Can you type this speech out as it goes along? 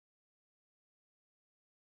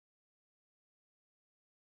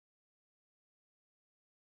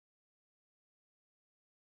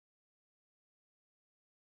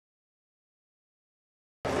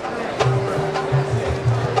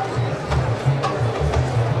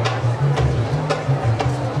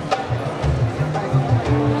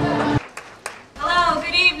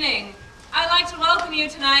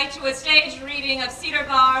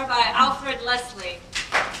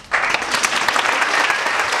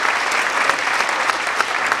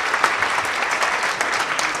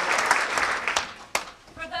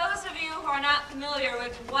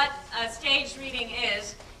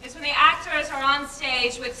are on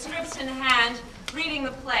stage with scripts in hand, reading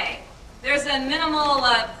the play. There's a minimal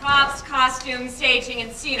props, costumes, staging,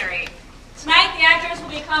 and scenery. Tonight, the actors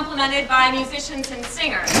will be complemented by musicians and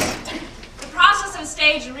singers. The process of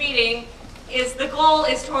stage reading the goal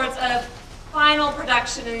is towards a final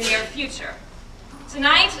production in the near future.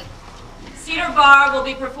 Tonight, Cedar Bar will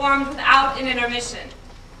be performed without an intermission.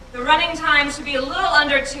 The running time should be a little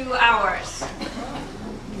under 2 hours.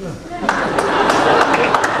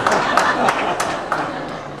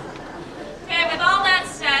 Okay, with all that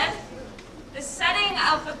said, the setting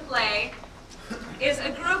of the play is a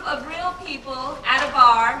group of real people at a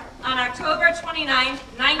bar on October 29th,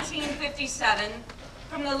 1957,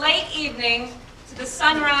 from the late evening to the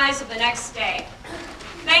sunrise of the next day.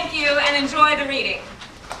 Thank you, and enjoy the reading.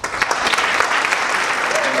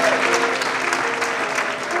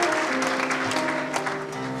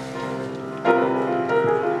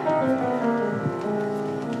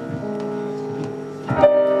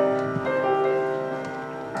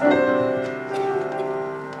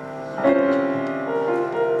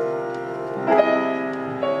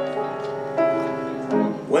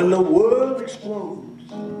 When the world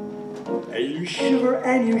explodes, and you shiver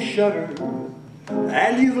and you shudder,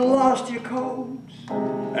 and you've lost your codes,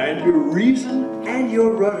 and your reason and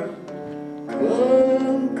your rudder,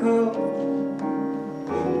 come, come,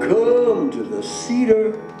 come to the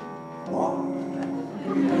Cedar Bar.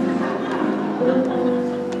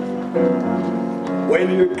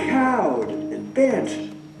 When you're cowed and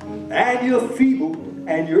bent, and you're feeble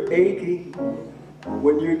and you're aching,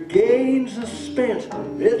 when your gains are spent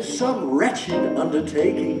in some wretched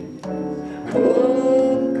undertaking,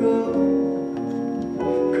 come, come,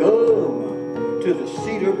 come to the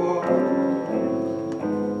Cedar Bar.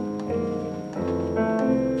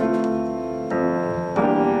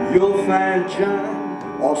 You'll find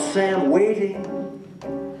John or Sam waiting,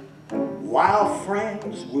 while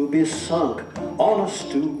friends will be sunk on a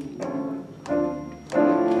stool.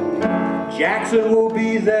 Jackson will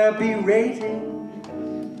be there berating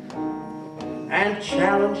and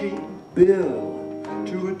challenging Bill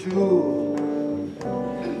to a duel.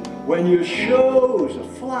 When your show's a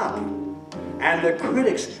flop and the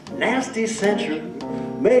critics' nasty censure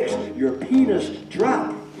makes your penis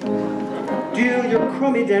drop, deal your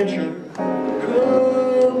crummy denture,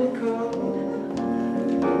 come,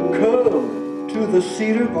 come, come to the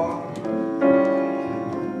Cedar Bar.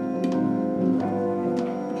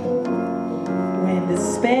 When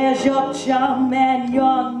despair's your chum and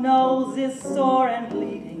your nose is sore and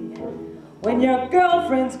bleeding, when your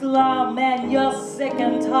girlfriend's glum and you're sick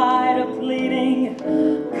and tired of pleading,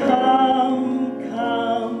 come,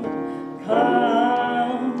 come,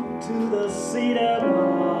 come to the Cedar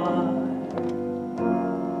Bar.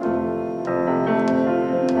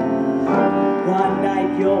 One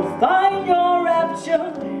night you'll find your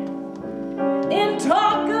rapture in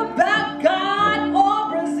talk about God or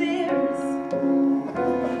braziers,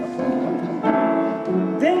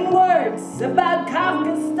 then words about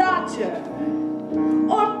Kafka's stature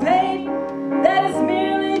or paint that is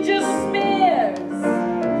merely just smears.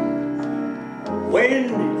 When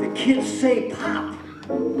the kids say pop,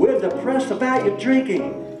 we're depressed about your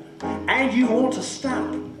drinking and you want to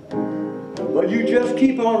stop, but you just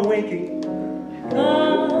keep on winking.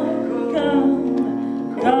 Come,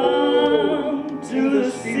 come, come to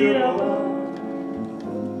the Cedar Bar.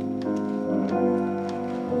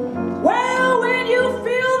 Well, when you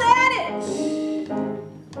feel that itch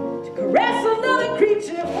to caress another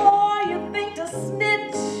creature, or you think to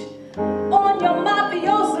snitch on your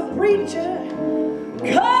mafiosa preacher,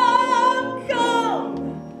 come, come,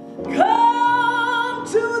 come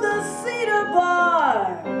to the Cedar Bar.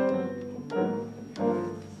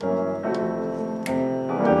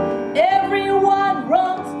 Everyone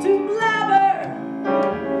runs to blabber.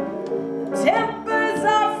 Tempers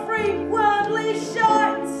are frequently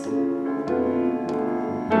short.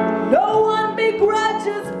 No one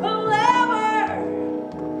begrudges palaver,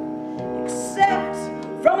 except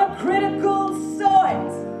from a critical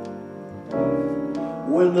sort.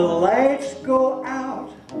 When the lights go out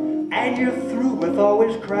and you're through with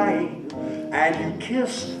always crying, and you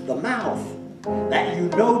kiss the mouth that you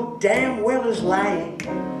know damn well is lying,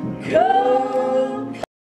 come,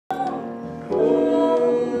 come,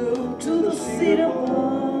 come to the Cedar Bar.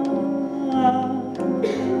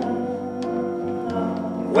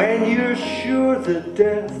 when you're sure that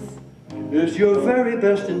death is your very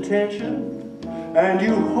best intention, and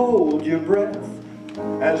you hold your breath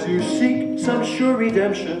as you seek some sure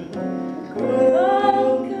redemption,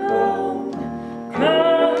 come, come,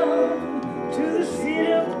 come to the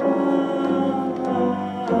Cedar Bar.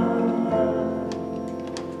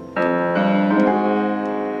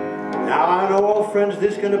 friends,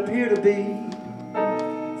 this can appear to be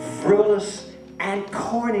frivolous and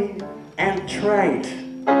corny and trite.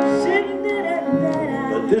 But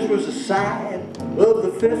this was a side of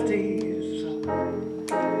the 50s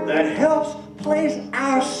that helps place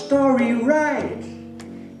our story right.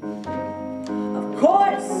 Of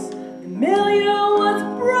course, the milieu was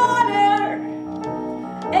broader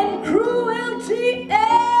and cruelty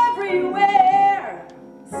everywhere.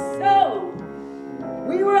 So,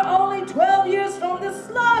 we were only 12 years from the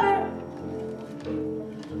slaughter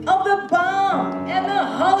of the bomb and the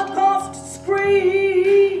Holocaust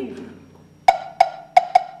scream.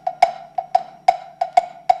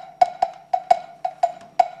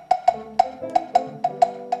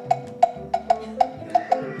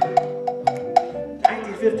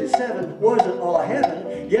 1957 wasn't all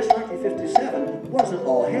heaven. Yes, 1957 wasn't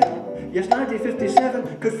all hell. Yes,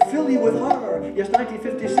 1957 could fill you with horror. Yes,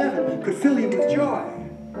 1957 could fill you with joy.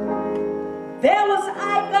 There was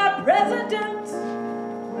our president.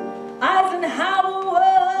 Eisenhower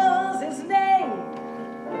was his name.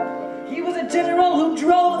 He was a general who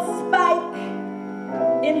drove a spike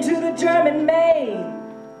into the German main.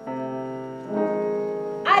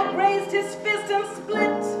 I raised his fist and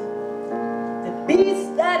split the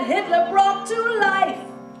beast that Hitler brought to life.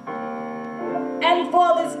 And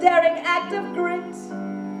for this daring act of grit,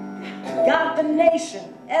 got the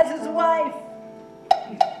nation as his wife.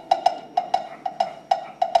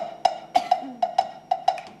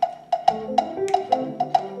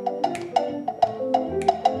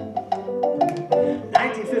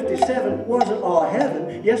 Wasn't all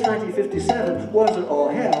heaven. Yes, 1957 wasn't all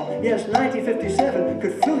hell. Yes, 1957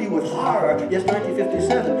 could fill you with horror. Yes,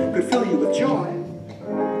 1957 could fill you with joy.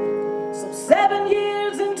 So 7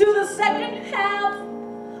 years into the second half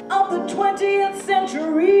of the 20th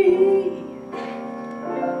century,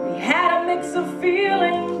 we had a mix of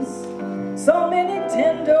feelings, so many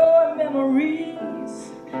tender memories.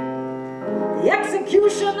 The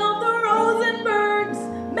execution of the Rosenbergs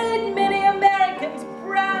made many Americans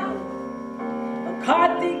proud.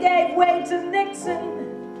 McCarthy gave way to Nixon,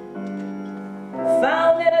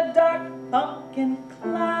 found in a dark pumpkin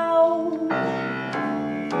cloud.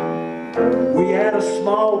 We had a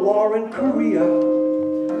small war in Korea.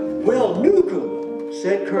 Well, Newcomb,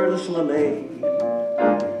 said Curtis LeMay.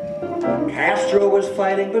 Castro was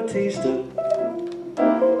fighting Batista.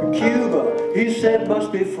 Cuba, he said,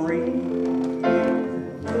 must be free.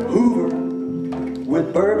 Hoover,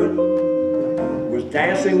 with bourbon, was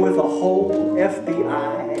dancing with the whole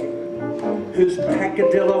FBI. His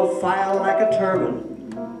peccadillo file like a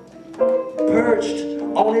turban, perched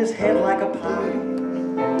on his head like a pie.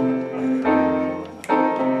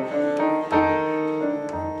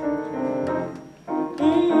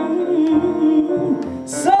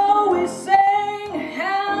 So we sang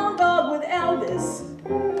Hound Dog with Elvis,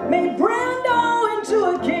 made Brando into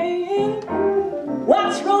a king,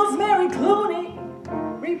 watched Rosemary Clooney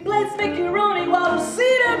replaced Mickey Rooney while the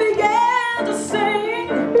Cedar began to sing.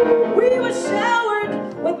 We were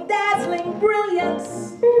showered with dazzling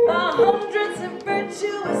brilliance by hundreds of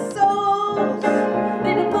virtuous souls.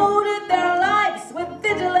 They devoted their lives with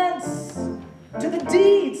vigilance to the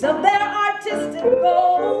deeds of their artistic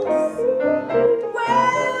goals.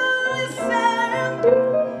 Well, listen,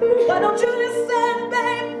 why don't you listen,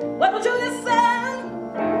 babe? Why don't you listen?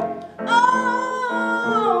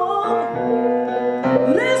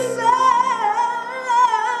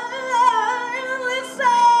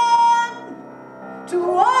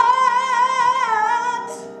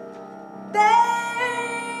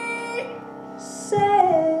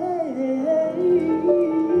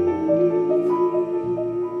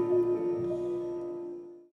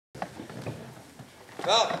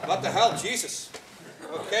 Well, what the hell, Jesus.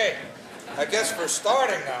 Okay, I guess we're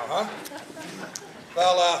starting now, huh?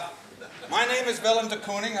 Well, my name is Willem De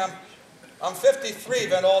Kooning. I'm 53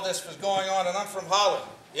 when all this was going on, and I'm from Holland.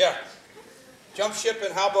 Yeah. Jumped ship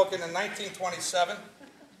in Hoboken in 1927.